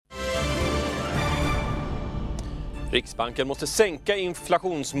Riksbanken måste sänka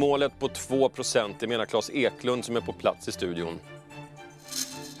inflationsmålet på 2%, det menar Claes Eklund som är på plats i studion.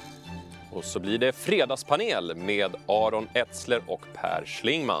 Och så blir det fredagspanel med Aron Etzler och Per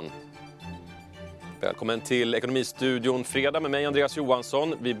Schlingman. Välkommen till Ekonomistudion fredag med mig Andreas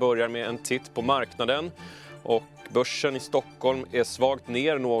Johansson. Vi börjar med en titt på marknaden. Och börsen i Stockholm är svagt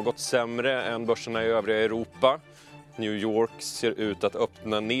ner, något sämre än börserna i övriga Europa. New York ser ut att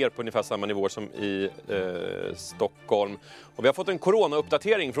öppna ner på ungefär samma nivå som i Stockholm. Och vi har fått en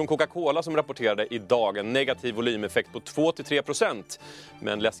coronauppdatering från Coca-Cola som rapporterade idag en negativ volymeffekt på 2-3%.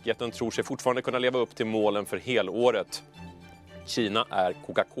 Men läskjätten tror sig fortfarande kunna leva upp till målen för helåret. Kina är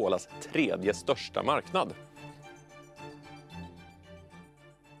Coca-Colas tredje största marknad.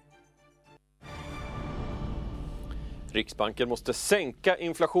 Riksbanken måste sänka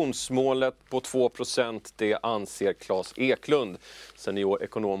inflationsmålet på 2%, det anser Claes Eklund, senior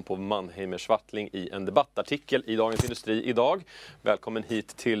ekonom på Mannheimer Swartling i en debattartikel i Dagens Industri idag. Välkommen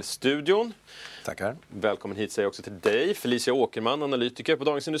hit till studion. Tackar. Välkommen hit säger jag också till dig, Felicia Åkerman, analytiker på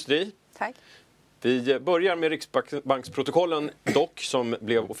Dagens Industri. Tack. Vi börjar med Riksbanksprotokollen dock, som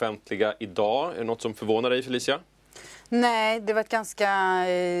blev offentliga idag. Är det något som förvånar dig, Felicia? Nej, det var ett ganska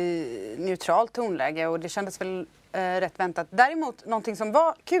neutralt tonläge och det kändes väl rätt väntat. Däremot, någonting som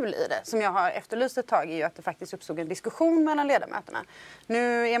var kul i det, som jag har efterlyst ett tag, är ju att det faktiskt uppstod en diskussion mellan ledamöterna.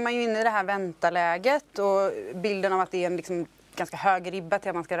 Nu är man ju inne i det här väntaläget och bilden av att det är en liksom ganska hög ribba till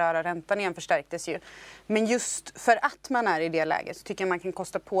att man ska röra räntan igen förstärktes ju. Men just för att man är i det läget så tycker jag man kan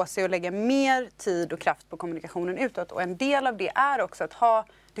kosta på sig att lägga mer tid och kraft på kommunikationen utåt. Och en del av det är också att ha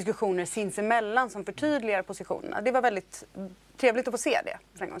diskussioner sinsemellan som förtydligar positionerna. Det var väldigt trevligt att få se det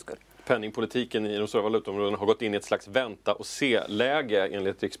för en gångs skull. Penningpolitiken i de stora valutaområdena har gått in i ett slags vänta och se-läge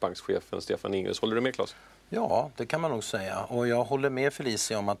enligt riksbankschefen Stefan Ingves. Håller du med, Claes? Ja, det kan man nog säga. Och jag håller med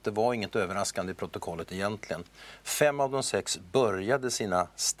Felicia om att det var inget överraskande i protokollet egentligen. 5 av de 6 började sina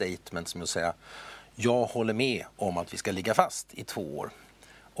statements med att säga jag håller med om att vi ska ligga fast i 2 år.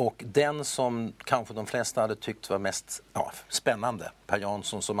 Och den som kanske de flesta hade tyckt var mest spännande, Per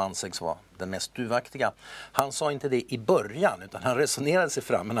Jansson som anses vara den mest duvaktiga, han sa inte det i början utan han resonerade sig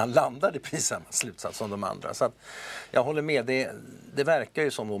fram, men han landade precis samma slutsats som de andra. Så att jag håller med, det verkar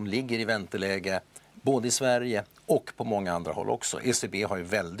ju som de ligger i vänteläge både i Sverige och på många andra håll också. ECB har ju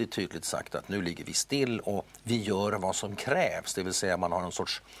väldigt tydligt sagt att nu ligger vi still och vi gör vad som krävs, det vill säga man har en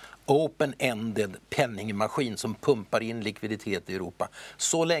sorts open-ended penningmaskin som pumpar in likviditet i Europa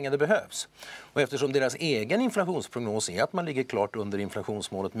så länge det behövs. Och eftersom deras egen inflationsprognos är att man ligger klart under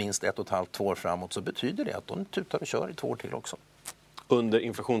inflationsmålet minst 1,5-2 år framåt, så betyder det att de tutar och kör i 2 år till också. Under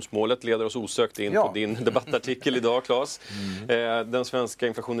inflationsmålet leder oss osökt in på din debattartikel idag, Claes. Den svenska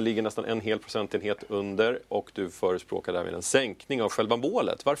inflationen ligger nästan 1 hel procentenhet under och du förespråkar därmed en sänkning av själva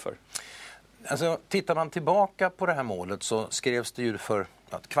målet. Varför? Alltså, tittar man tillbaka på det här målet så skrevs det ju för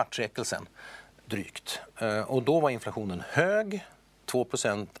ett kvartssekel sedan drygt. Och då var inflationen hög,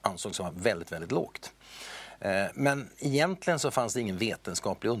 2% ansågs vara väldigt, väldigt lågt. Men egentligen så fanns det ingen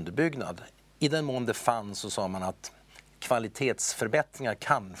vetenskaplig underbyggnad. I den mån det fanns så sa man att kvalitetsförbättringar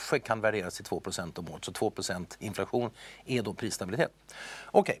kanske kan värderas till 2% om året. Så 2% inflation är då prisstabilitet.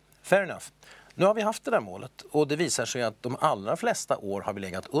 Okej, fair enough. Nu har vi haft det där målet och det visar sig att de allra flesta år har vi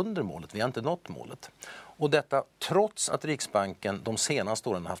legat under målet. Vi har inte nått målet. Och detta trots att Riksbanken de senaste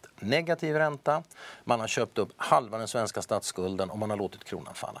åren har haft negativ ränta. Man har köpt upp halva den svenska statsskulden och man har låtit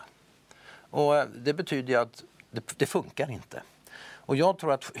kronan falla. Och det betyder ju att det funkar inte. Och jag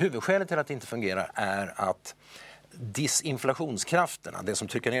tror att huvudskälet till att det inte fungerar är att disinflationskrafterna, det som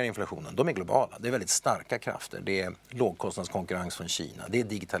trycker ner inflationen, de är globala. Det är väldigt starka krafter. Det är lågkostnadskonkurrens från Kina, det är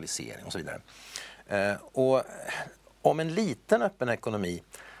digitalisering och så vidare. Och om en liten öppen ekonomi,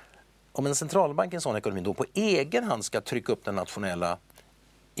 om en centralbank i en sån ekonomi då på egen hand ska trycka upp den nationella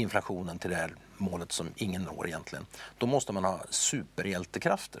inflationen till det här målet som ingen når egentligen, då måste man ha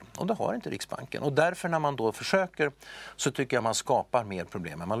superhjältekrafter. Och det har inte Riksbanken. Och därför när man då försöker så tycker jag man skapar mer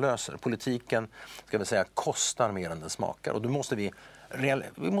problem än man löser. Politiken, ska vi säga, kostar mer än den smakar. Och då måste vi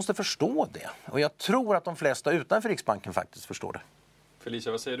måste förstå det. Och jag tror att de flesta utanför Riksbanken faktiskt förstår det.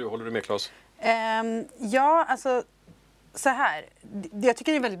 Felicia, vad säger du? Håller du med, Claes? Ja, alltså så här. Jag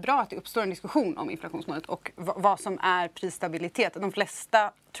tycker det är väldigt bra att det uppstår en diskussion om inflationsmålet och vad som är prisstabilitet. De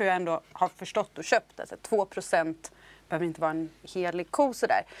flesta tror jag ändå har förstått och köpt det. 2% behöver inte vara en helig ko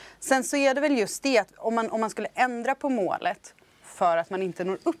sådär. Sen så är det väl just det att om man skulle ändra på målet för att man inte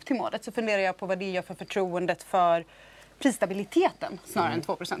når upp till målet, så funderar jag på vad det gör för förtroendet för prisstabiliteten snarare än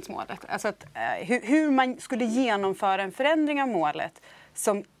 2%-målet. Alltså att, hur man skulle genomföra en förändring av målet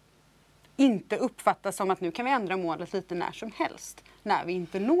som inte uppfattas som att nu kan vi ändra målet lite när som helst när vi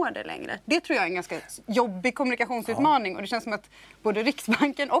inte når det längre. Det tror jag är en ganska jobbig kommunikationsutmaning och det känns som att både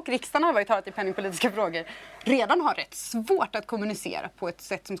Riksbanken och riksdagen har varit talat i penningpolitiska frågor redan har rätt svårt att kommunicera på ett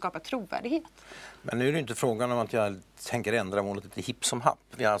sätt som skapar trovärdighet. Men nu är det inte frågan om att jag tänker ändra målet lite hipp som happ.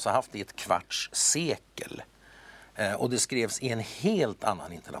 Vi har alltså haft det i ett kvarts sekel. Och det skrevs i en helt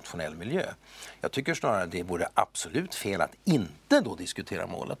annan internationell miljö. Jag tycker snarare att det vore absolut fel att inte då diskutera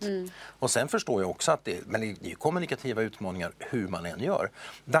målet. Och sen förstår jag också att men det är kommunikativa utmaningar hur man än gör.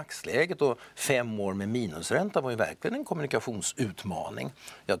 Dagsläget och 5 år med minusränta var ju verkligen en kommunikationsutmaning.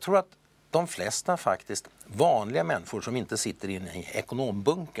 Jag tror att de flesta faktiskt vanliga människor som inte sitter inne i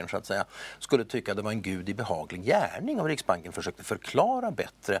ekonombunkern så att säga skulle tycka att det var en gudi behaglig gärning om Riksbanken försökte förklara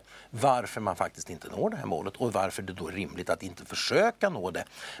bättre varför man faktiskt inte når det här målet och varför det då är rimligt att inte försöka nå det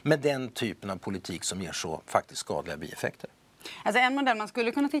med den typen av politik som ger så faktiskt skadliga bieffekter. Alltså en modell man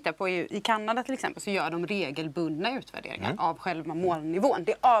skulle kunna titta på är, i Kanada till exempel så gör de regelbundna utvärderingar av själva målnivån.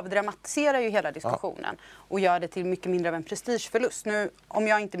 Det avdramatiserar ju hela diskussionen och gör det till mycket mindre av en prestigeförlust. Nu, om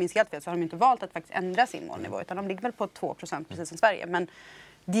jag inte minns helt fel så har de inte valt att faktiskt ändra sin målnivå utan de ligger väl på 2% precis som Sverige. Men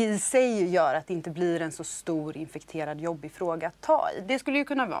det i sig gör att det inte blir en så stor infekterad jobbig fråga att ta i. Det skulle ju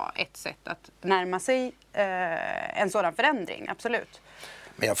kunna vara ett sätt att närma sig en sådan förändring, absolut.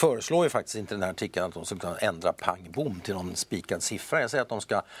 Men jag föreslår ju faktiskt inte den här artikeln att de ska kunna ändra pang bom till någon spikad siffra. Jag säger att de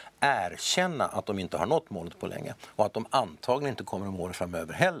ska erkänna att de inte har nått målet på länge och att de antagligen inte kommer att nå det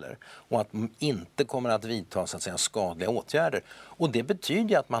framöver heller och att de inte kommer att vidta så att säga skadliga åtgärder. Och det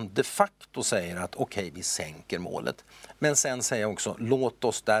betyder att man de facto säger att okej, vi sänker målet. Men sen säger jag också låt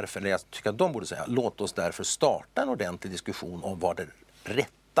oss därför, eller jag tycker att de borde säga, låt oss därför starta en ordentlig diskussion om vad det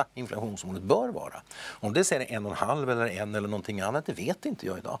rätt inflationsmålet bör vara. Om det säger 1,5 eller 1 eller någonting annat, det vet inte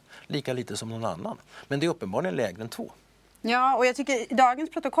jag idag. Lika lite som någon annan. Men det är uppenbarligen lägre än 2. Ja, och jag tycker dagens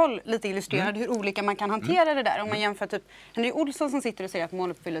protokoll lite illustrerar hur olika man kan hantera det där. Om man jämför typ Henry Olsson som sitter och säger att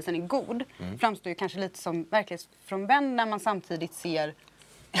måluppfyllelsen är god framstår ju kanske lite som verklighetsfrånvänd när man samtidigt ser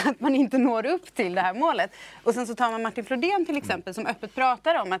att man inte når upp till det här målet. Och sen så tar man Martin Flodén till exempel som öppet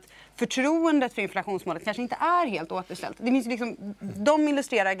pratar om att förtroendet för inflationsmålet kanske inte är helt återställt. Det finns liksom, de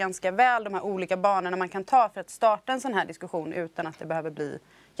illustrerar ganska väl de här olika banorna man kan ta för att starta en sån här diskussion utan att det behöver bli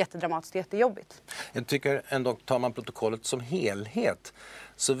jättedramatiskt och jättejobbigt. Jag tycker ändå, tar man protokollet som helhet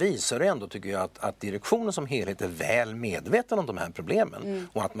så visar det ändå tycker jag att direktionen som helhet är väl medveten om de här problemen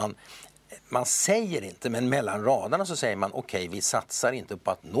och att man säger inte, men mellan raderna så säger man okej, vi satsar inte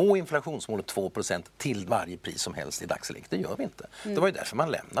på att nå inflationsmålet 2% till varje pris som helst i dagsläget. Det gör vi inte. Det var ju därför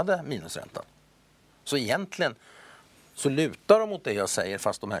man lämnade minusräntan. Så egentligen så lutar de mot det jag säger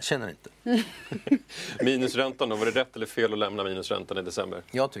fast de här känner inte. Minusräntan då, var det rätt eller fel att lämna minusräntan i december?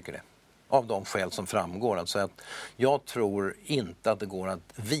 Jag tycker det. Av de skäl som framgår. Alltså att jag tror inte att det går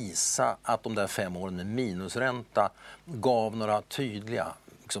att visa att de där 5 åren med minusränta gav några tydliga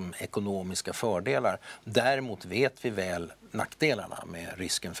ekonomiska fördelar. Däremot vet vi väl nackdelarna med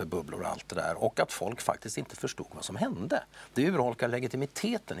risken för bubblor och allt det där och att folk faktiskt inte förstod vad som hände. Det urholkar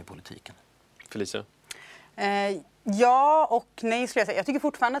legitimiteten i politiken. Felicia? Ja och nej skulle jag säga. Jag tycker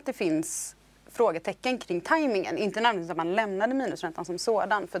fortfarande att det finns frågetecken kring tajmingen. Inte närmast att man lämnade minusräntan som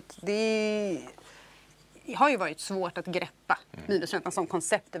sådan. För att det har ju varit svårt att greppa minusräntan som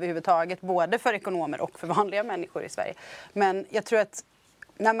koncept överhuvudtaget. Både för ekonomer och för vanliga människor i Sverige. Men jag tror att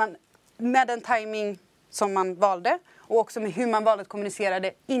när man, med den timing som man valde och också med hur man valde att kommunicera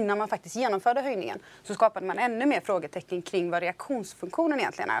det innan man faktiskt genomförde höjningen så skapade man ännu mer frågetecken kring vad reaktionsfunktionen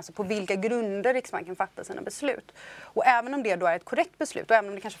egentligen är. Alltså på vilka grunder Riksbanken fattar sina beslut. Och även om det då är ett korrekt beslut och även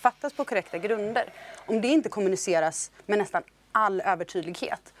om det kanske fattas på korrekta grunder. Om det inte kommuniceras med nästan all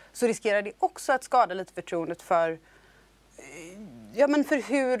övertydlighet så riskerar det också att skada lite förtroendet för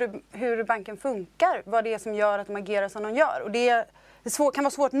hur banken funkar. Vad det är som gör att de agerar som de gör. Och det kan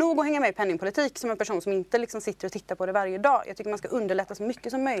vara svårt nog att hänga med i penningpolitik som en person som inte sitter och tittar på det varje dag. Jag tycker man ska underlätta så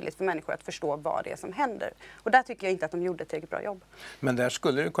mycket som möjligt för människor att förstå vad det är som händer. Och där tycker jag inte att de gjorde ett tillräckligt bra jobb. Men där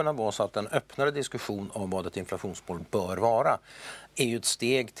skulle det kunna vara så att en öppnare diskussion om vad ett inflationsmål bör vara är ju ett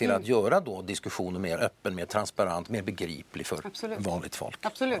steg till att göra då diskussionen mer öppen, mer transparent, mer begriplig för vanligt folk.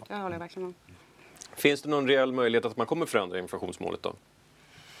 Absolut, det håller jag verkligen om. Finns det någon reell möjlighet att man kommer förändra inflationsmålet då?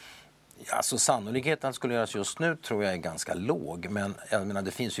 Alltså sannolikheten att skulle göras just nu tror jag är ganska låg. Men jag menar,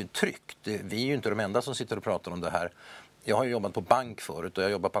 det finns ju tryck. Vi är ju inte de enda som sitter och pratar om det här. Jag har ju jobbat på bank förut och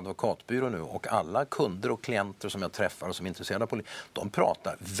jag jobbar på advokatbyrå nu. Och alla kunder och klienter som jag träffar och som är intresserade av politik, de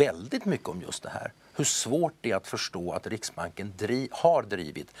pratar väldigt mycket om just det här. hur svårt det är att förstå att Riksbanken har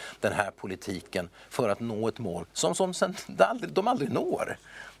drivit den här politiken för att nå ett mål som sen de aldrig når.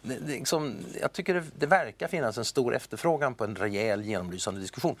 Jag tycker det verkar finnas en stor efterfrågan på en rejäl genomlysande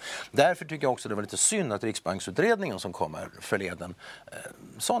diskussion. Därför tycker jag också det var lite synd att Riksbanksutredningen som kommer förleden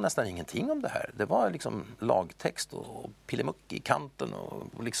sa nästan ingenting om det här. Det var liksom lagtext och pillemuck i kanten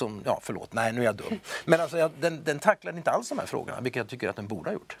och liksom, ja förlåt, nej nu är jag dum. Men alltså, den tacklade inte alls de här frågorna, vilket jag tycker att den borde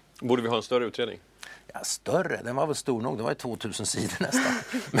ha gjort. Borde vi ha en större utredning? Ja, större. Den var väl stor nog. Det var 2000 sidor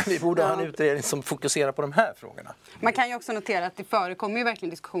nästan. Men vi borde ha en utredning som fokuserar på de här frågorna. Man kan ju också notera att det förekommer ju verkligen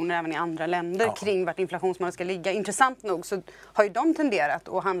diskussioner även i andra länder kring vart inflationsmålet ska ligga. Intressant nog så har ju de tenderat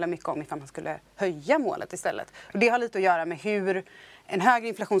att handla mycket om ifall man skulle höja målet istället. Och det har lite att göra med hur en högre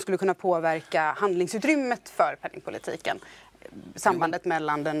inflation skulle kunna påverka handlingsutrymmet för penningpolitiken. Sambandet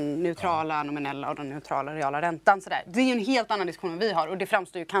mellan den neutrala nominella och den neutrala reala räntan. Sådär. Det är ju en helt annan diskussion än vi har och det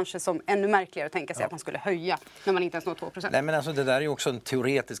framstår ju kanske som ännu märkligare att tänka sig att man skulle höja när man inte ens når 2%. Nej, men alltså det där är ju också en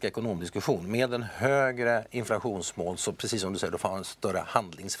teoretisk ekonomdiskussion. Med en högre inflationsmål så precis som du säger, då får man en större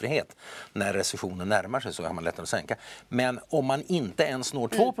handlingsfrihet. När recessionen närmar sig så har man lättare att sänka. Men om man inte ens når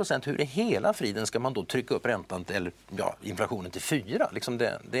 2%, hur i hela friden ska man då trycka upp räntan eller inflationen till 4%? Liksom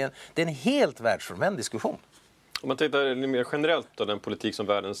det är en helt världsfrånvänd diskussion. Om man tittar mer generellt på den politik som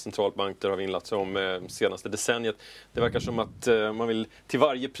världens centralbanker har inlett sig om senaste decenniet. Det verkar som att man vill till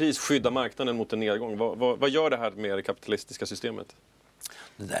varje pris skydda marknaden mot en nedgång. Vad gör det här med det kapitalistiska systemet?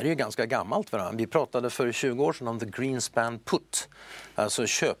 Det där är ju ganska gammalt. Vi pratade för 20 år sedan om the Greenspan put. Alltså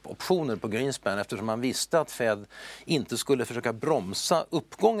köpoptioner på Greenspan eftersom man visste att Fed inte skulle försöka bromsa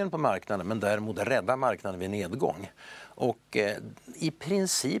uppgången på marknaden men däremot rädda marknaden vid nedgång. Och i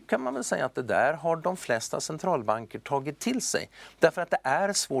princip kan man väl säga att det där har de flesta centralbanker tagit till sig. Därför att det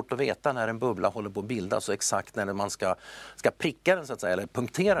är svårt att veta när en bubbla håller på att bildas och exakt när man ska pricka den så att säga, eller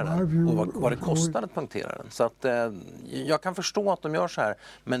punktera den och vad det kostar att punktera den. Så att jag kan förstå att de gör så här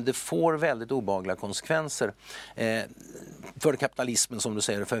men det får väldigt obehagliga konsekvenser för kapitalismen som du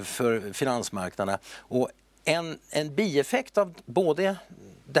säger, för finansmarknaderna. Och en bieffekt av både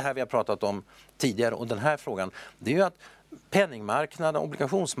det här vi har pratat om tidigare och den här frågan, det är ju att penningmarknaden,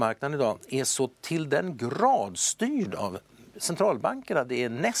 obligationsmarknaden idag är så till den grad styrd av centralbankerna. Det är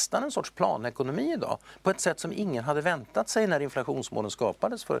nästan en sorts planekonomi idag på ett sätt som ingen hade väntat sig när inflationsmålen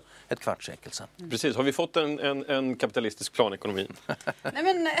skapades för ett kvartssekel sedan. Precis, har vi fått en kapitalistisk planekonomi? Nej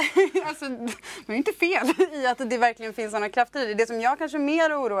men alltså, det är inte fel i att det verkligen finns sådana krafter i det. Det som jag kanske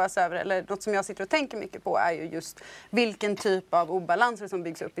mer oroas över, eller något som jag sitter och tänker mycket på, är ju just vilken typ av obalanser som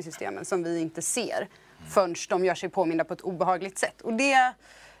byggs upp i systemen som vi inte ser förrän de gör sig påminna på ett obehagligt sätt. Och det...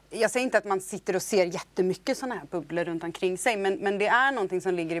 Jag säger inte att man sitter och ser jättemycket sådana här bubblor runt omkring sig. Men det är någonting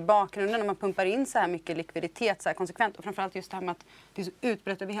som ligger i bakgrunden när man pumpar in så här mycket likviditet så här konsekvent. Och framförallt just det här med att det är så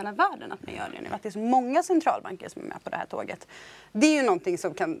utbrett över hela världen att man gör det nu. Att det är så många centralbanker som är med på det här tåget. Det är ju någonting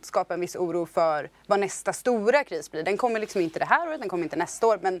som kan skapa en viss oro för vad nästa stora kris blir. Den kommer liksom inte det här året, den kommer inte nästa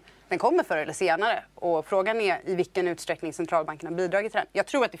år. Men den kommer förr eller senare. Och frågan är i vilken utsträckning centralbankerna bidragit till den. Jag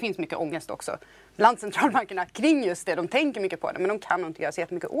tror att det finns mycket ångest också bland centralbankerna kring just det. De tänker mycket på det men de kan inte göra så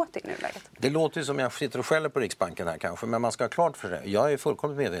jättemycket åt det i nuläget. Det låter ju som jag sitter och skäller på Riksbanken här kanske, men man ska ha klart för det. Jag är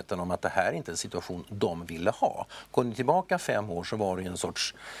fullkomligt medveten om att det här inte är en situation de ville ha. Går ni tillbaka 5 år så var det en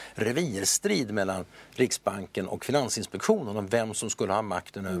sorts revirstrid mellan Riksbanken och Finansinspektionen om vem som skulle ha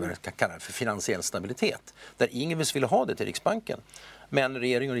makten över för finansiell stabilitet. Där ingen ville ha det till Riksbanken. Men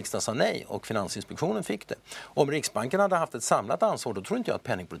regering och riksdag sa nej och Finansinspektionen fick det. Om Riksbanken hade haft ett samlat ansvar då tror inte jag att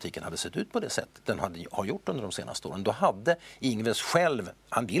penningpolitiken hade sett ut på det sättet den har gjort under de senaste åren. Då hade Ingves själv,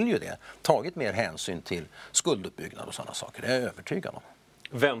 han vill ju det, tagit mer hänsyn till skulduppbyggnad och sådana saker. Det är jag övertygad om.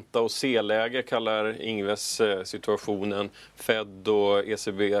 Vänta och se-läge kallar Ingves situationen. Fed och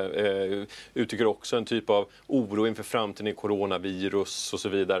ECB uttrycker också en typ av oro inför framtiden i coronavirus och så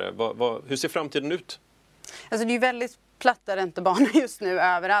vidare. Hur ser framtiden ut? Alltså det är ju väldigt platta räntebanor just nu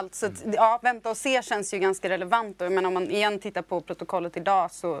överallt. Så att, ja, vänta och se känns ju ganska relevant. Men om man igen tittar på protokollet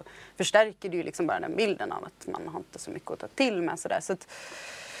idag så förstärker det ju liksom bara den bilden av att man har inte så mycket att ta till med. Sådär. Så att,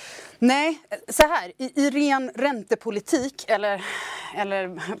 nej, så här. I ren räntepolitik eller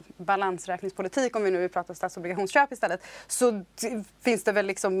balansräkningspolitik, om vi nu vill prata statsobligationsköp istället, så finns det väl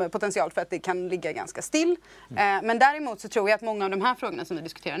liksom potential för att det kan ligga ganska still. Men däremot så tror jag att många av de här frågorna som vi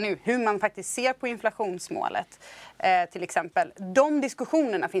diskuterar nu, hur man faktiskt ser på inflationsmålet till exempel, de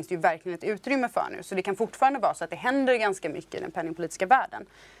diskussionerna finns det ju verkligen ett utrymme för nu. Så det kan fortfarande vara så att det händer ganska mycket i den penningpolitiska världen.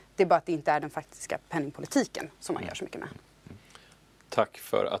 Det är bara att det inte är den faktiska penningpolitiken som man gör så mycket med. Tack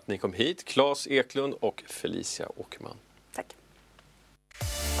för att ni kom hit, Claes Eklund och Felicia Åkerman. Tack.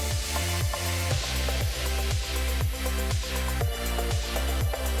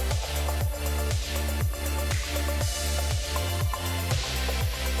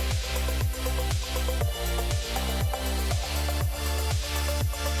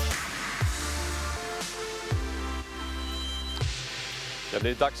 Det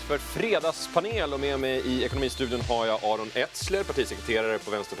blir dags för fredagspanel och med mig i Ekonomistudion har jag Aron Etzler, partisekreterare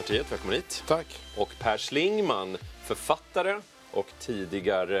på Vänsterpartiet. Välkommen hit. Tack. Och Per Schlingmann, författare och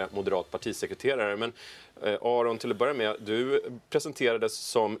tidigare moderat partisekreterare. Men Aron, till att börja med, du presenterades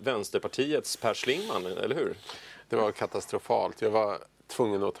som Vänsterpartiets Per Schlingmann, eller hur? Det var katastrofalt. Jag var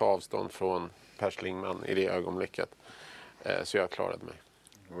tvungen att ta avstånd från Per Schlingmann i det ögonblicket. Så jag klarade mig.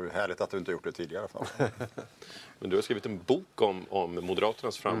 Det var ju härligt att du inte gjort det tidigare. Men du har skrivit en bok om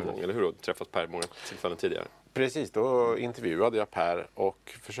Moderaternas framgång, eller hur? Du har träffat Per många tillfällen tidigare. Precis, då intervjuade jag Per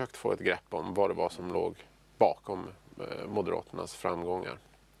och försökte få ett grepp om vad det var som låg bakom Moderaternas framgångar.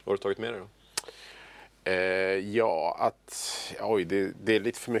 Vad har du tagit med dig då? Det är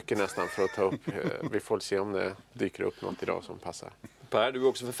lite för mycket nästan för att ta upp. Vi får se om det dyker upp något idag som passar. Per, du är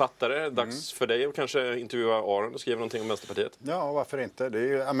också författare. Dags för dig att kanske intervjua Aron och skriva någonting om Vänsterpartiet. Ja, varför inte?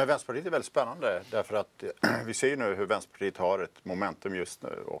 Men Vänsterpartiet är väldigt spännande därför att vi ser nu hur Vänsterpartiet har ett momentum just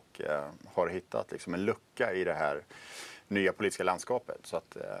nu och har hittat liksom en lucka i det här nya politiska landskapet. Så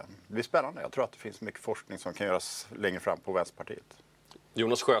att, det blir spännande. Jag tror att det finns mycket forskning som kan göras längre fram på Vänsterpartiet.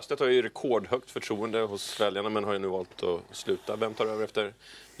 Jonas Sjöstedt har ju rekordhögt förtroende hos väljarna men har ju nu valt att sluta. Vem tar över efter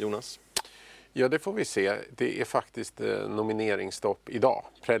Jonas? Ja, det får vi se. Det är faktiskt nomineringsstopp idag.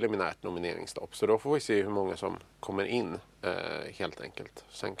 Preliminärt nomineringsstopp. Så då får vi se hur många som kommer in helt enkelt.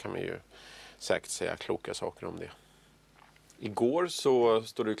 Sen kan vi ju säkert säga kloka saker om det. Igår så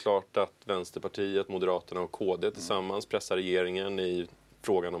stod det klart att Vänsterpartiet, Moderaterna och KD tillsammans pressar regeringen i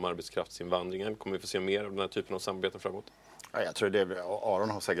frågan om arbetskraftsinvandringen. Kommer vi få se mer av den här typen av samarbeten framåt? Ja, jag tror det. Aron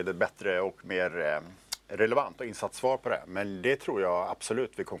har säkert ett bättre och mer relevant och insatssvar på det. Men det tror jag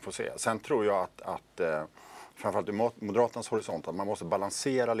absolut vi kommer få se. Sen tror jag att framförallt i Moderaternas horisont att man måste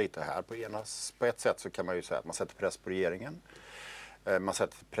balansera lite här. På ett sätt så kan man ju säga att man sätter press på regeringen. Man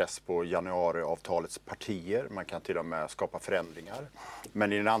sätter press på januariavtalets partier. Man kan till och med skapa förändringar.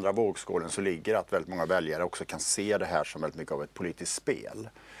 Men i den andra vågskålen så ligger att väldigt många väljare också kan se det här som väldigt mycket av ett politiskt spel.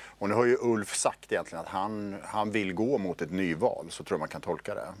 Och nu har ju Ulf sagt egentligen att han vill gå mot ett nyval, så tror jag man kan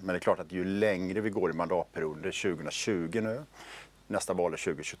tolka det. Men det är klart att ju längre vi går i mandatperioden, det är 2020 nu, nästa val är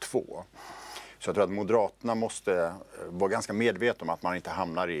 2022. Så jag tror att Moderaterna måste vara ganska medvetna om att man inte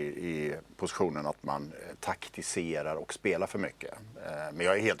hamnar i positionen att man taktiserar och spelar för mycket. Men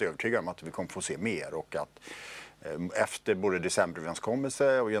jag är helt övertygad om att vi kommer få se mer och att efter både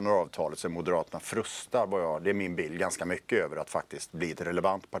decemberöverenskommelse och januariavtalet så är Moderaterna frustar, det är min bild, ganska mycket över att faktiskt bli ett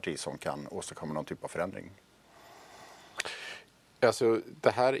relevant parti som kan åstadkomma någon typ av förändring. Alltså,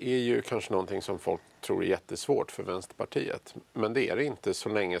 det här är ju kanske någonting som folk tror är jättesvårt för Vänsterpartiet. Men det är det inte så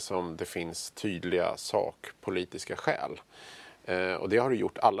länge som det finns tydliga sakpolitiska skäl. Och det har det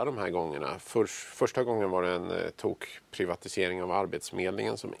gjort alla de här gångerna. Första gången var det en privatisering av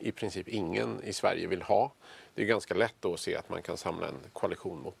Arbetsförmedlingen som i princip ingen i Sverige vill ha. Det är ganska lätt då att se att man kan samla en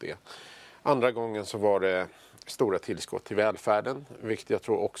koalition mot det. Andra gången så var det stora tillskott till välfärden, vilket jag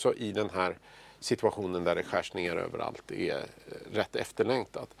tror också i den här situationen där det skärs ner överallt är rätt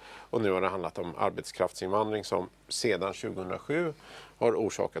efterlängtat. Och nu har det handlat om arbetskraftsinvandring som sedan 2007 har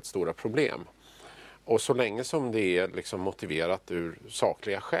orsakat stora problem. Och så länge som det är liksom motiverat ur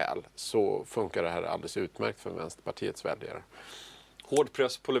sakliga skäl så funkar det här alldeles utmärkt för Vänsterpartiets väljare. Hård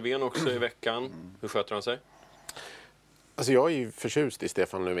press på Löfven också i veckan. Hur sköter han sig? Alltså jag är ju förtjust i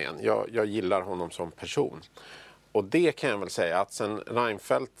Stefan Löfven. Jag gillar honom som person. Och det kan jag väl säga att sen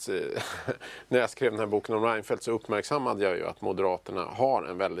Reinfeldt, när jag skrev den här boken om Reinfeldt så uppmärksammade jag ju att Moderaterna har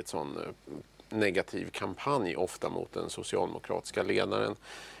en väldigt sån negativ kampanj ofta mot den socialdemokratiska ledaren.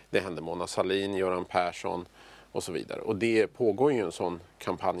 Det hände Mona Sahlin, Göran Persson och så vidare. Och det pågår ju en sån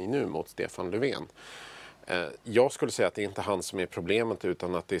kampanj nu mot Stefan Löfven. Jag skulle säga att det är inte han som är problemet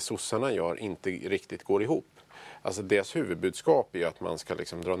utan att det sossarna gör inte riktigt går ihop. Alltså deras huvudbudskap är ju att man ska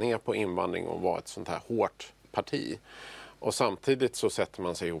liksom dra ner på invandring och vara ett sånt här hårt parti. Och samtidigt så sätter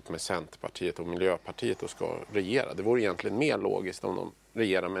man sig ihop med Centerpartiet och Miljöpartiet och ska regera. Det vore egentligen mer logiskt om de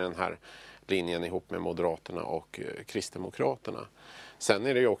regerar med den här linjen ihop med Moderaterna och Kristdemokraterna. Sen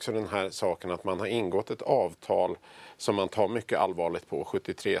är det ju också den här saken att man har ingått ett avtal som man tar mycket allvarligt på,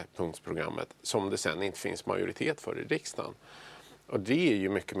 73-punktsprogrammet, som det sen inte finns majoritet för i riksdagen. Och det är ju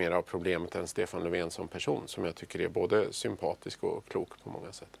mycket mer av problemet än Stefan Löfven som person som jag tycker är både sympatisk och klok på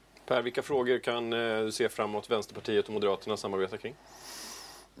många sätt. Per, vilka frågor kan du se framåt Vänsterpartiet och Moderaterna samarbetar kring?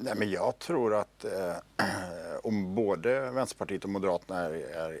 Nej, men jag tror att om både Vänsterpartiet och Moderaterna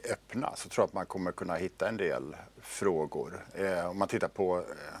är öppna så tror jag att man kommer kunna hitta en del frågor. Om man tittar på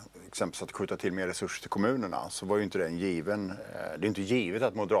exempelvis att skjuta till mer resurser till kommunerna så var ju inte det det är inte givet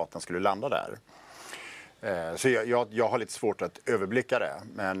att Moderaterna skulle landa där. Så jag har lite svårt att överblicka det.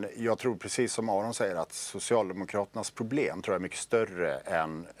 Men jag tror precis som Aron säger att Socialdemokraternas problem tror jag är mycket större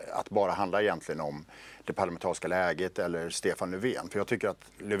än att bara handla egentligen om det parlamentariska läget eller Stefan Löfven. För jag tycker att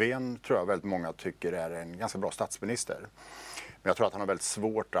Löfven tror jag väldigt många tycker är en ganska bra statsminister. Men jag tror att han har väldigt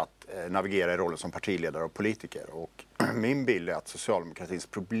svårt att navigera i rollen som partiledare och politiker. Och min bild är att socialdemokratins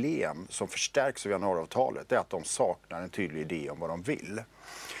problem som förstärks av januariavtalet är att de saknar en tydlig idé om vad de vill.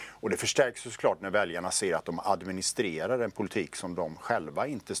 Och det förstärks såklart när väljarna ser att de administrerar en politik som de själva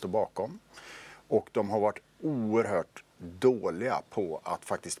inte står bakom. Och de har varit oerhört dåliga på att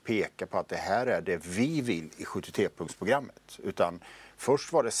faktiskt peka på att det här är det vi vill i 73-punktsprogrammet. Utan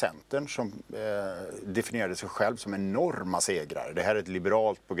först var det Centern som definierade sig själv som enorma segrare. Det här är ett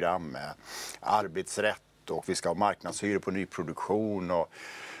liberalt program med arbetsrätt och vi ska ha marknadshyror på nyproduktion och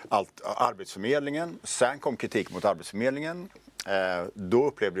allt. Arbetsförmedlingen. Sen kom kritik mot Arbetsförmedlingen. Då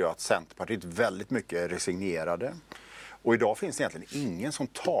upplevde jag att Centerpartiet väldigt mycket resignerade. Och idag finns det egentligen ingen som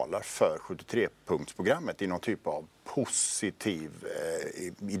talar för 73-punktsprogrammet i någon typ av positiv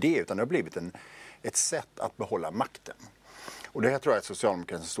idé. Utan det har blivit ett sätt att behålla makten. Och det här tror jag är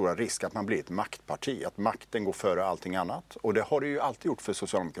Socialdemokratins stora risk, att man blir ett maktparti. Att makten går före allting annat. Och det har det ju alltid gjort för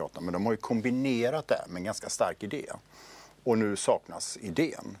Socialdemokraterna. Men de har ju kombinerat det med en ganska stark idé. Och nu saknas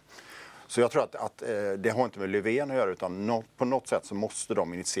idén. Så jag tror att det har inte med Löfven att göra, utan på något sätt så måste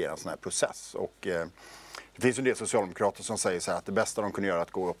de initiera en sån här process. Och det finns en del socialdemokrater som säger så här att det bästa de kunde göra är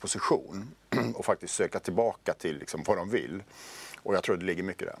att gå i opposition och faktiskt söka tillbaka till liksom vad de vill. Och jag tror det ligger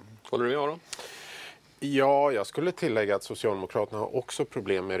mycket där. Håller du med då? Ja, jag skulle tillägga att Socialdemokraterna har också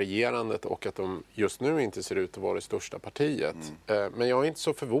problem med regerandet och att de just nu inte ser ut att vara det största partiet. Men jag är inte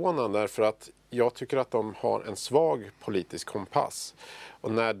så förvånad därför att jag tycker att de har en svag politisk kompass.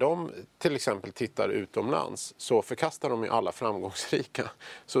 Och när de till exempel tittar utomlands så förkastar de ju alla framgångsrika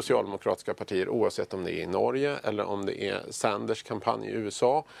socialdemokratiska partier oavsett om det är i Norge eller om det är Sanders kampanj i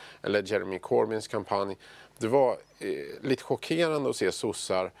USA eller Jeremy Corbyns kampanj. Det var lite chockerande att se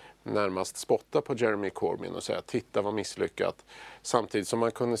sossar närmast spotta på Jeremy Corbyn och säga titta vad misslyckat. Samtidigt som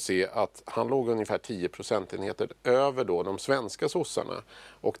man kunde se att han låg ungefär 10 procentenheter över då de svenska sossarna.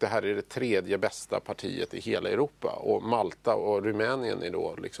 Och det här är det tredje bästa partiet i hela Europa. Och Malta och Rumänien är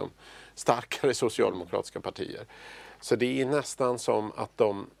då liksom starkare socialdemokratiska partier. Så det är nästan som att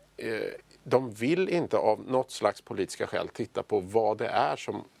de vill inte av något slags politiska skäl titta på vad det är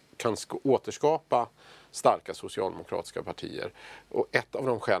som kan återskapa starka socialdemokratiska partier. Och ett av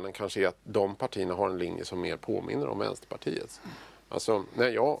de skälen kanske är att de partierna har en linje som mer påminner om Vänsterpartiets. Alltså när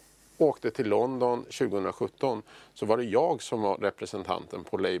jag åkte till London 2017 så var det jag som var representanten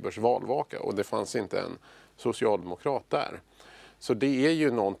på Labours valvaka och det fanns inte en socialdemokrat där. Så det är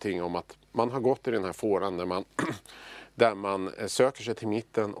ju någonting om att man har gått i den här fåran där man söker sig till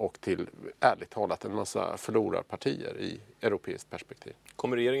mitten och till, ärligt talat, en massa förlorarpartier i europeiskt perspektiv.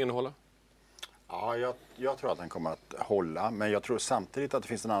 Kommer regeringen att hålla? Ja, jag tror att den kommer att hålla, men jag tror samtidigt att det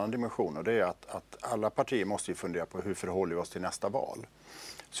finns en annan dimension och det är att alla partier måste ju fundera på hur förhåller vi oss till nästa val.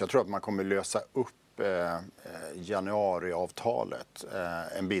 Så jag tror att man kommer lösa upp januariavtalet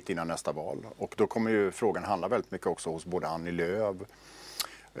en bit innan nästa val. Och då kommer ju frågan handla väldigt mycket också hos både Annie Lööf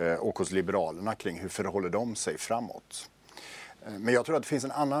och hos Liberalerna kring hur förhåller de sig framåt. Men jag tror att det finns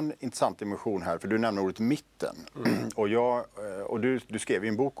en annan intressant dimension här, för du nämner ordet mitten. Och du skrev i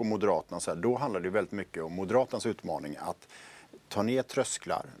en bok om Moderaterna, så här, då handlar det väldigt mycket om Moderaternas utmaning att ta ner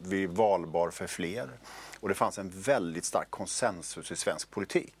trösklar, vi är valbar för fler. Och det fanns en väldigt stark konsensus i svensk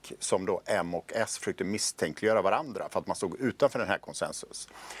politik som då M och S försökte misstänkliggöra varandra för att man stod utanför den här konsensus.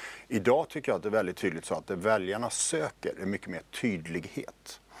 Idag tycker jag att det är väldigt tydligt så att det väljarna söker är mycket mer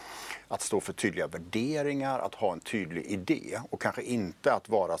tydlighet. Att stå för tydliga värderingar, att ha en tydlig idé och kanske inte att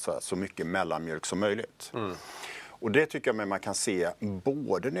vara så mycket mellanmjölk som möjligt. Och det tycker jag man kan se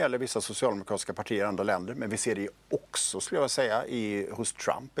både när det gäller vissa socialdemokratiska partier i andra länder, men vi ser det också, skulle jag säga, hos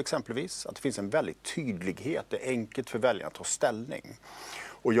Trump exempelvis, att det finns en väldigt tydlighet, det är enkelt för väljarna att ta ställning.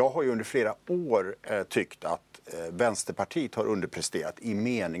 Och jag har ju under flera år tyckt att Vänsterpartiet har underpresterat i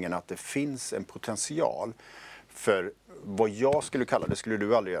meningen att det finns en potential för vad jag skulle kalla, det skulle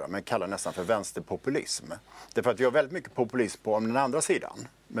du aldrig göra, men kalla nästan för vänsterpopulism. Därför att vi har väldigt mycket populism på den andra sidan,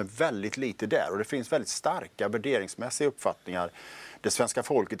 men väldigt lite där. Och det finns väldigt starka värderingsmässiga uppfattningar där svenska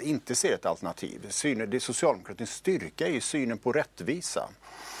folket inte ser ett alternativ. Det socialdemokratins styrka är ju synen på rättvisa.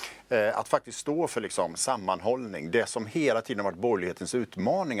 Att faktiskt stå för liksom sammanhållning, det som hela tiden har varit borgerlighetens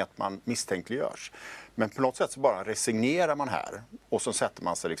utmaning, att man misstänkliggörs. Men på något sätt så bara resignerar man här och så sätter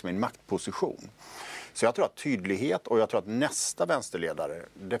man sig liksom i en maktposition. Så jag tror att tydlighet, och jag tror att nästa vänsterledare,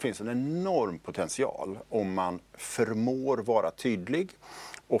 det finns en enorm potential om man förmår vara tydlig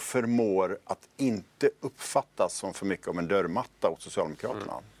och förmår att inte uppfattas som för mycket av en dörrmatta åt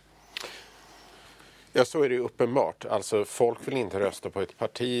Socialdemokraterna. Ja, så är det ju uppenbart. Alltså, folk vill inte rösta på ett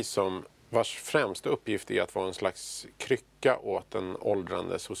parti vars främsta uppgift är att vara en slags krycka åt en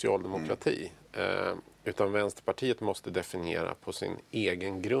åldrande socialdemokrati. Utan Vänsterpartiet måste definiera på sin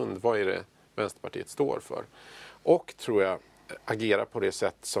egen grund. Vad är det Vänsterpartiet står för? Och tror jag agera på det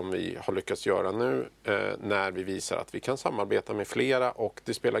sätt som vi har lyckats göra nu när vi visar att vi kan samarbeta med flera, och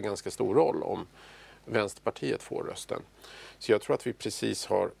det spelar ganska stor roll om Vänsterpartiet får rösten. Så jag tror att vi precis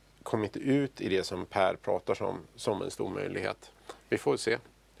har kommit ut i det som Per pratar som en stor möjlighet. Vi får se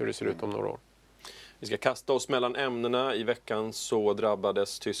hur det ser ut om några år. Vi ska kasta oss mellan ämnena. I veckan så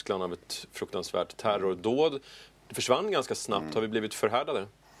drabbades Tyskland av ett fruktansvärt terrordåd. Det försvann ganska snabbt. Har vi blivit förhärdade?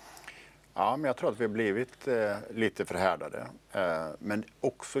 Ja, men jag tror att vi har blivit lite förhärdade. Men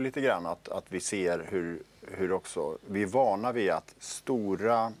också lite grann att vi ser hur också vi är vana vid att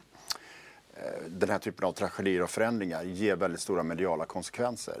den här typen av tragedier och förändringar ger väldigt stora mediala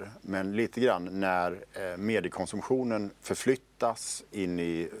konsekvenser. Men lite grann när mediekonsumtionen förflyttas in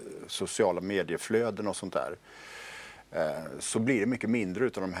i sociala medieflöden och sånt där, så blir det mycket mindre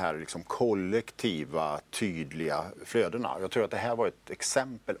utav de här liksom kollektiva, tydliga flödena. Jag tror att det här var ett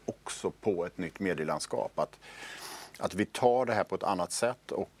exempel också på ett nytt medielandskap. Att vi tar det här på ett annat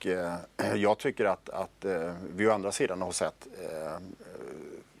sätt, och jag tycker att vi å andra sidan har sett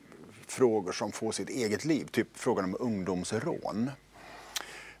frågor som får sitt eget liv, typ frågan om ungdomsrån.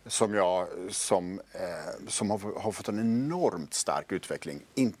 Som har fått en enormt stark utveckling.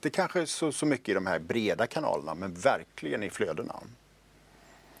 Inte kanske så mycket i de här breda kanalerna, men verkligen i flödena.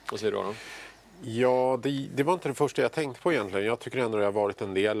 Vad säger du då? Ja, det var inte det första jag tänkte på egentligen. Jag tycker ändå det har varit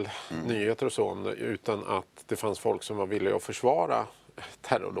en del nyheter och så om det, utan att det fanns folk som var villiga att försvara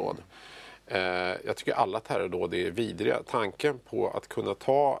terrordåd. Jag tycker alla terrordåd är vidriga. Tanken på att kunna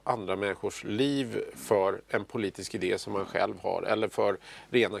ta andra människors liv för en politisk idé som man själv har, eller för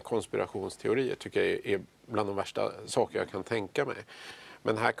rena konspirationsteorier, tycker jag är bland de värsta saker jag kan tänka mig.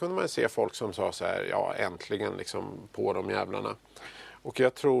 Men här kunde man se folk som sa så här: ja, äntligen liksom på de jävlarna. Och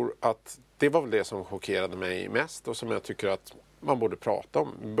jag tror att det var väl det som chockerade mig mest, och som jag tycker att man borde prata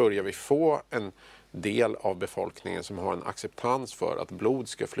om. Börjar vi få en del av befolkningen som har en acceptans för att blod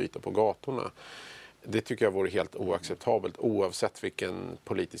ska flyta på gatorna? Det tycker jag vore helt oacceptabelt, oavsett vilken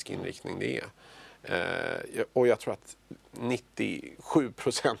politisk inriktning det är. Och jag tror att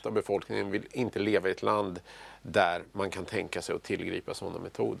 97% av befolkningen vill inte leva i ett land där man kan tänka sig att tillgripa sådana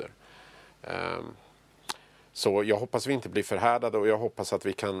metoder. Så jag hoppas vi inte blir förhärdade, och jag hoppas att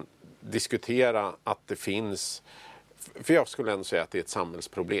vi kan diskutera att det finns. För jag skulle ändå säga att det är ett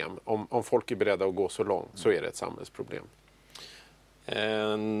samhällsproblem. Om folk är beredda att gå så långt, så är det ett samhällsproblem.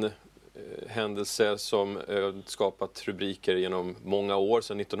 En händelse som skapat rubriker genom många år,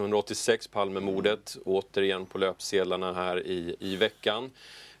 sedan 1986, Palmemordet, återigen på löpsedlarna här i veckan.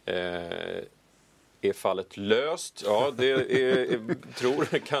 Är fallet löst? Ja, det tror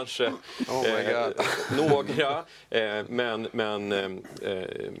kanske några. Men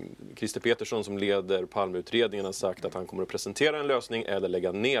Christer Petersson, som leder Palmeutredningen, har sagt att han kommer att presentera en lösning eller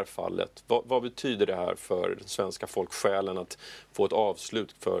lägga ner fallet. Vad betyder det här för den svenska folksjälen att få ett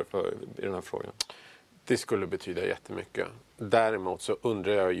avslut i den här frågan? Det skulle betyda jättemycket. Däremot så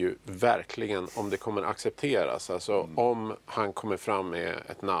undrar jag ju verkligen om det kommer accepteras. Alltså om han kommer fram med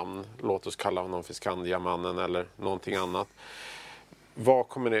ett namn, låt oss kalla honom för Skandiamannen eller någonting annat. Vad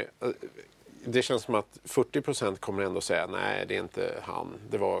kommer det... Det känns som att 40% kommer ändå säga nej, det är inte han.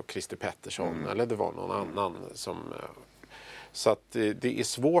 Det var Christer Pettersson eller det var någon annan som... Så att det är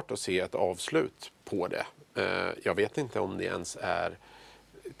svårt att se ett avslut på det. Jag vet inte om det ens är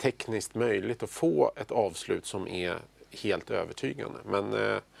tekniskt möjligt att få ett avslut som är helt övertygande.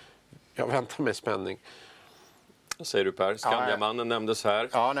 Men jag väntar med spänning. Vad säger du, Per? Skandiamannen nämndes här.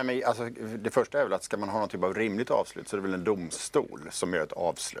 Ja, nej, men alltså, det första är väl att ska man ha någon typ av rimligt avslut, så är det väl en domstol som gör ett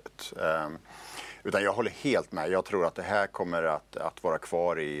avslut. Utan jag håller helt med. Jag tror att det här kommer att vara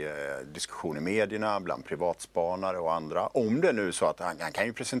kvar i diskussion i medierna, bland privatspanare och andra. Om det är nu så att han kan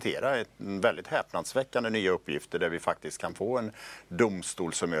ju presentera en väldigt häpnadsväckande nya uppgifter där vi faktiskt kan få en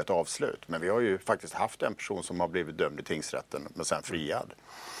domstol som gör ett avslut. Men vi har ju faktiskt haft en person som har blivit dömd i tingsrätten men sen friad.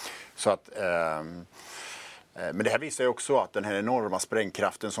 Så att... Men det här visar ju också att den här enorma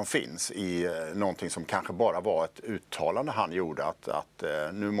sprängkraften som finns i någonting som kanske bara var ett uttalande han gjorde, att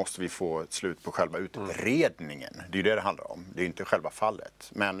nu måste vi få ett slut på själva utredningen. Det är ju det handlar om. Det är inte själva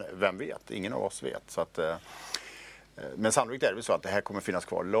fallet. Men vem vet? Ingen av oss vet. Så att, men sannolikt är det väl så att det här kommer finnas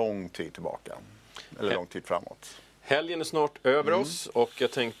kvar lång tid tillbaka. Eller lång tid framåt. Helgen är snart över oss, och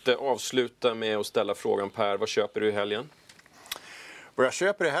jag tänkte avsluta med att ställa frågan, Per, vad köper du i helgen? Och jag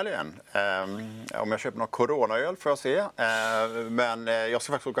köper det helgen. Om jag köper någon coronaöl får jag se. Men jag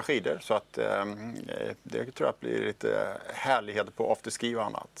ska faktiskt åka skidor så att det tror jag blir lite härlighet på afterski och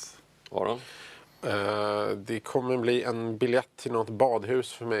annat. Aron? Det kommer bli en biljett till något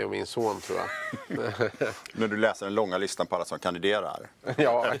badhus för mig och min son, tror jag. När du läser den långa listan på alla som kandiderar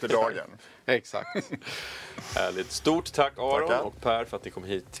efter dagen. Exakt. Härligt. Stort tack Aron Tackar. och Per för att ni kom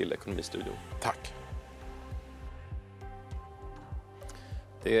hit till Ekonomistudion. Tack.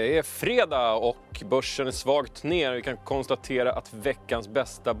 Det är fredag och börsen är svagt ner. Vi kan konstatera att veckans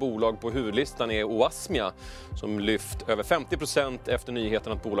bästa bolag på huvudlistan är Oasmia som lyft över 50% efter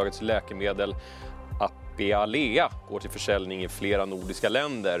nyheten att bolagets läkemedel Apialea går till försäljning i flera nordiska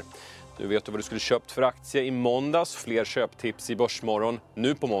länder. Du vet vad du skulle köpt för aktie i måndags. Fler köptips i Börsmorgon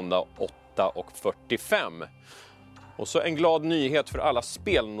nu på måndag 8:45. Och så en glad nyhet för alla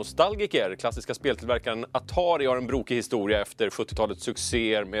spelnostalgiker. Klassiska speltillverkaren Atari har en brokig historia efter 70-talets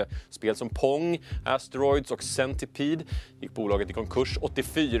succéer med spel som Pong, Asteroids och Centipede. Gick bolaget i konkurs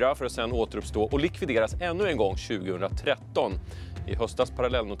 84 för att sedan återuppstå och likvideras ännu en gång 2013. I höstas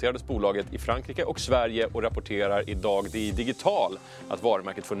parallellnoterades bolaget i Frankrike och Sverige och rapporterar idag i Digital att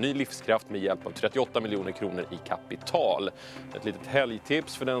varumärket får ny livskraft med hjälp av 38 miljoner kronor i kapital. Ett litet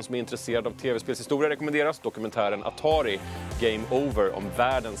helgtips för den som är intresserad av tv-spelshistoria rekommenderas dokumentären Atari Game Over om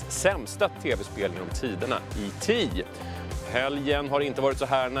världens sämsta tv-spel genom tiderna, E.T. Helgen har inte varit så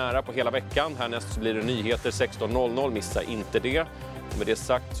här nära på hela veckan. Härnäst så blir det nyheter 16:00, missa inte det. Och med det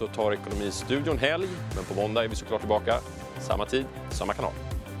sagt så tar Ekonomistudion helg, men på måndag är vi såklart tillbaka. Samma tid, samma kanal.